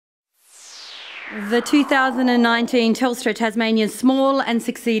The 2019 Telstra Tasmania Small and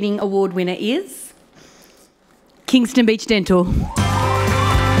Succeeding Award winner is Kingston Beach Dental.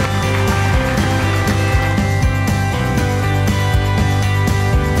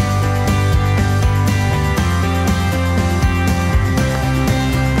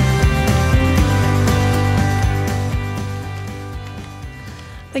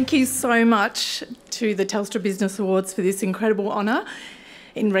 Thank you so much to the Telstra Business Awards for this incredible honour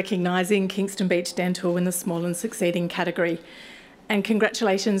in recognising Kingston Beach Dental in the Small and Succeeding category. And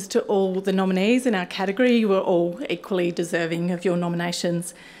congratulations to all the nominees in our category. You are all equally deserving of your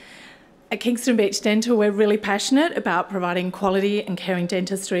nominations. At Kingston Beach Dental, we're really passionate about providing quality and caring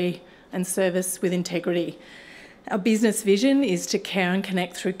dentistry and service with integrity. Our business vision is to care and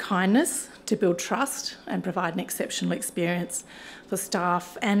connect through kindness, to build trust and provide an exceptional experience for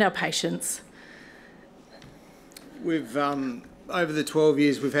staff and our patients. We've, over the 12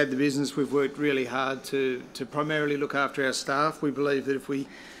 years we've had the business, we've worked really hard to primarily look after our staff. We believe that if we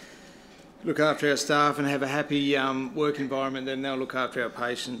look after our staff and have a happy work environment, then they'll look after our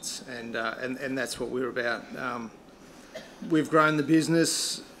patients, and that's what we're about. We've grown the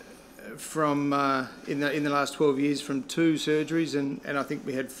business from in the last 12 years from 2 surgeries, and I think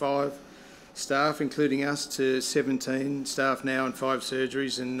we had 5 staff, including us, to 17 staff now and 5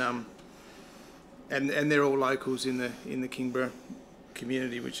 surgeries, and they're all locals in the Kingborough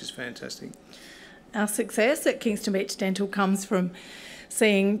community, which is fantastic. Our success at Kingston Beach Dental comes from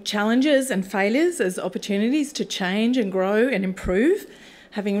seeing challenges and failures as opportunities to change and grow and improve,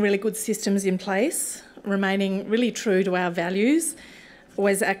 having really good systems in place, remaining really true to our values,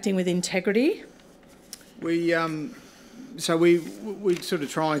 always acting with integrity. We sort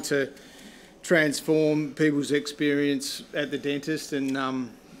of try to transform people's experience at the dentist, and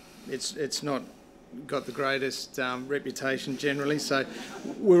it's not got the greatest reputation generally, so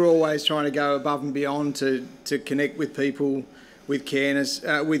we're always trying to go above and beyond to connect with people with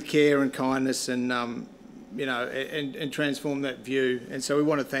care and kindness, and you know, and transform that view. And so we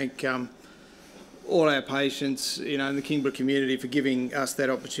want to thank all our patients, you know, in the Kingborough community for giving us that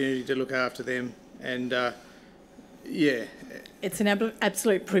opportunity to look after them. And yeah, it's an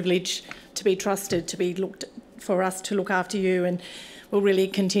absolute privilege to be trusted, for us to look after you, and we'll really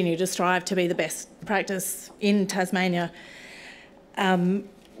continue to strive to be the best practice in Tasmania.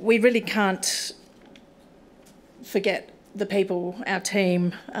 We really can't forget the people, our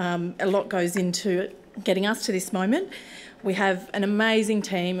team. A lot goes into getting us to this moment. We have an amazing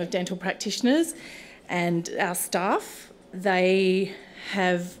team of dental practitioners and our staff. They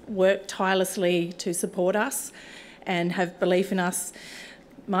have worked tirelessly to support us and have belief in us.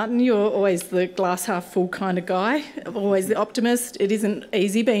 Martin, you're always the glass half full kind of guy, always the optimist. It isn't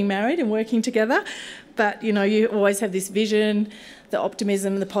easy being married and working together, but you know, you always have this vision, the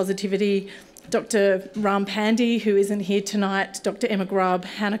optimism, the positivity. Dr. Ram Pandey, who isn't here tonight, Dr. Emma Grubb,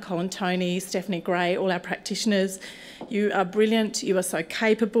 Hannah Colantoni, Stephanie Gray, all our practitioners. You are brilliant, you are so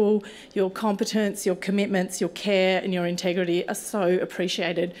capable, your competence, your commitments, your care and your integrity are so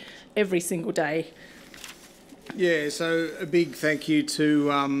appreciated every single day. Yeah, so a big thank you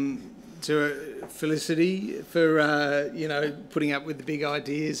to Felicity for you know, putting up with the big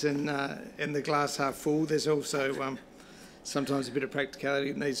ideas and the glass half full. There's also sometimes a bit of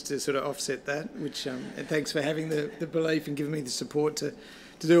practicality that needs to sort of offset that, which and thanks for having the belief and giving me the support to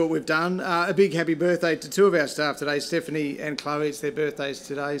do what we've done. A big happy birthday to 2 of our staff today, Stephanie and Chloe. It's their birthdays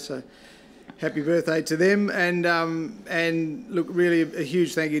today, so happy birthday to them. And look, really a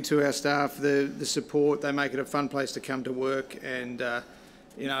huge thank you to our staff, the support. They make it a fun place to come to work, and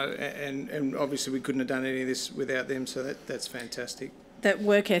you know, and obviously we couldn't have done any of this without them, so that's fantastic. That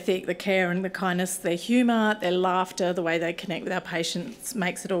work ethic, the care and the kindness, their humour, their laughter, the way they connect with our patients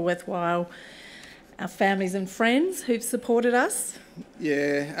makes it all worthwhile. Our families and friends who've supported us.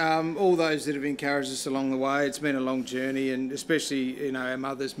 Yeah, all those that have encouraged us along the way. It's been a long journey, and especially, you know, our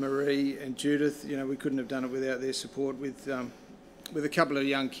mothers, Marie and Judith. You know, we couldn't have done it without their support. With a couple of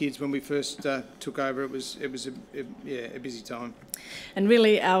young kids when we first took over, it was a busy time. And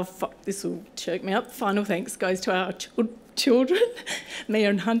really, this will choke me up. Final thanks goes to our children, Mia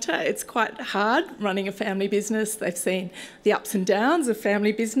and Hunter. It's quite hard running a family business. They've seen the ups and downs of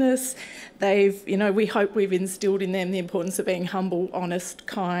family business. You know, we hope we've instilled in them the importance of being humble, honest,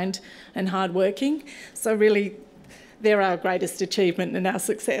 kind and hardworking. So really, they're our greatest achievement and our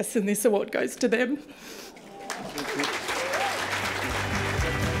success, and this award goes to them. Thank you.